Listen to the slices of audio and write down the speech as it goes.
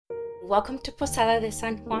Welcome to Posada de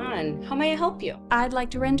San Juan. How may I help you? I'd like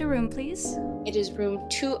to rent a room, please. It is room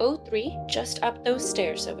 203, just up those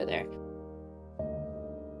stairs over there.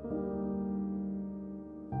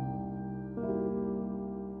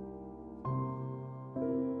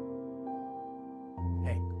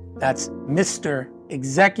 Hey, that's Mr.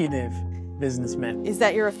 Executive Businessman. Is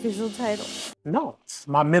that your official title? No, it's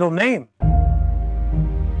my middle name.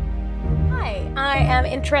 Hi, I am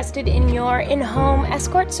interested in your in-home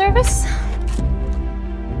escort service.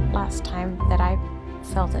 Last time that I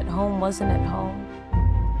felt at home wasn't at home.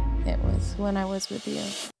 It was when I was with you.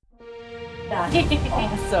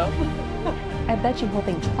 Awesome. I bet you he'll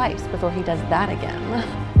think twice before he does that again.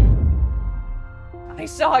 I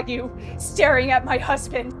saw you staring at my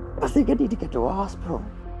husband. I think I need to get to a hospital.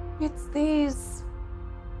 It's these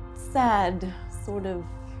sad, sort of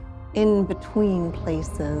in-between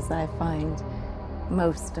places I find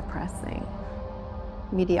most depressing.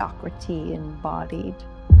 Mediocrity embodied.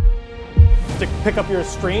 To pick up your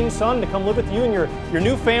estranged son to come live with you and your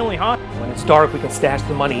new family, huh? When it's dark, we can stash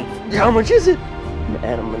the money. How much is it?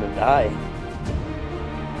 Man, I'm gonna die.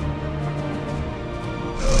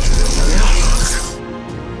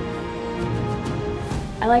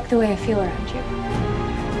 I like the way I feel around you.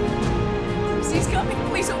 He's coming.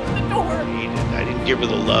 Please open the door. I didn't give her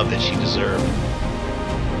the love that she deserved.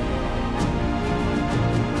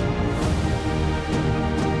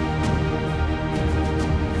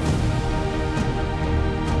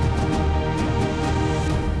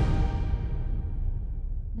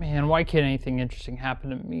 Man, why can't anything interesting happen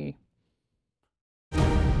to me?